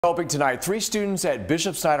Developing tonight, 3 students at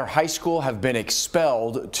Bishop Snyder High School have been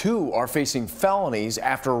expelled. 2 are facing felonies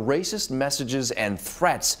after racist messages and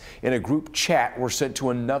threats in a group chat were sent to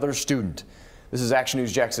another student. This is Action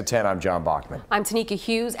News Jax at 10. I'm John Bachman. I'm Tanika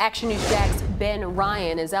Hughes. Action News Jax Ben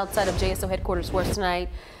Ryan is outside of JSO headquarters for us tonight.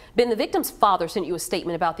 Ben, the victim's father sent you a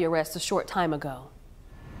statement about the arrest a short time ago.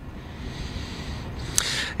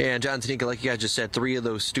 And John, Tanika, like you guys just said, 3 of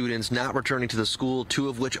those students not returning to the school, 2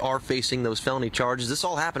 of which are facing those felony charges. This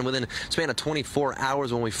all happened within a span of 24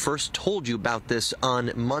 hours when we first told you about this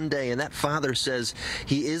on Monday. And that father says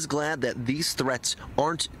he is glad that these threats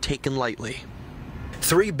aren't taken lightly.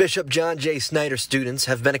 3 Bishop John J. Snyder students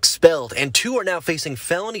have been expelled, and 2 are now facing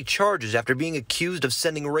felony charges after being accused of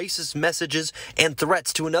sending racist messages and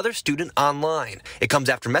threats to another student online. It comes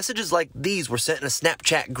after messages like these were sent in a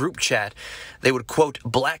Snapchat group chat. They would, quote,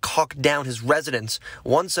 Black Hawk down his residence.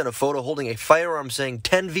 One sent a photo holding a firearm saying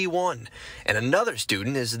 10v1, and another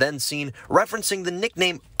student is then seen referencing the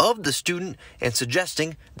nickname of the student and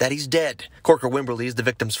suggesting that he's dead. Corker Wimberly is the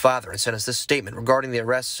victim's father and sent us this statement regarding the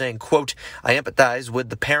arrest saying, quote, I empathize with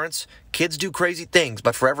the parents. Kids do crazy things,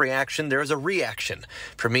 but for every action, there is a reaction.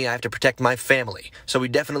 For me, I have to protect my family, so we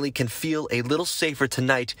definitely can feel a little safer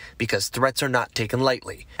tonight because threats are not taken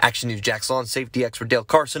lightly. Action News Jax law and safety expert Dale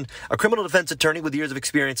Carson, a criminal defense attorney with years of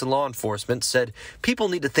experience in law enforcement, said people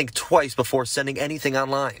need to think twice before sending anything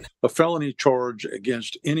online. A felony charge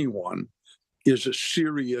against anyone is a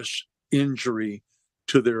serious injury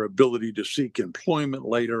to their ability to seek employment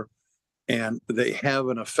later, and they have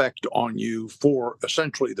an effect on you for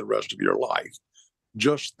essentially the rest of your life.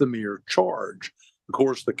 Just the mere charge. Of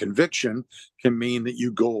course, the conviction can mean that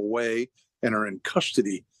you go away and are in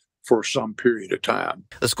custody for some period of time.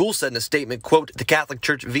 The school said in a statement, quote, the Catholic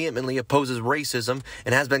Church vehemently opposes racism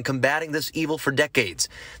and has been combating this evil for decades.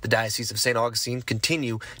 The Diocese of St. Augustine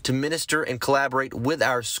continue to minister and collaborate with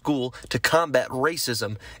our school to combat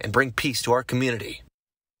racism and bring peace to our community.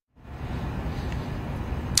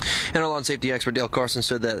 And our law and safety expert Dale Carson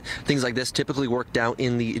said that things like this typically worked out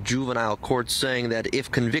in the juvenile courts, saying that if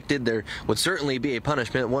convicted, there would certainly be a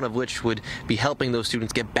punishment, one of which would be helping those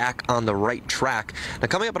students get back on the right track. Now,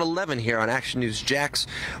 coming up at 11 here on Action News Jax,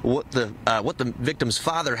 what the victim's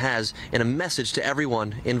father has in a message to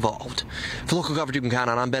everyone involved. For local coverage you can count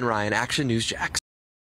on, I'm Ben Ryan, Action News Jax.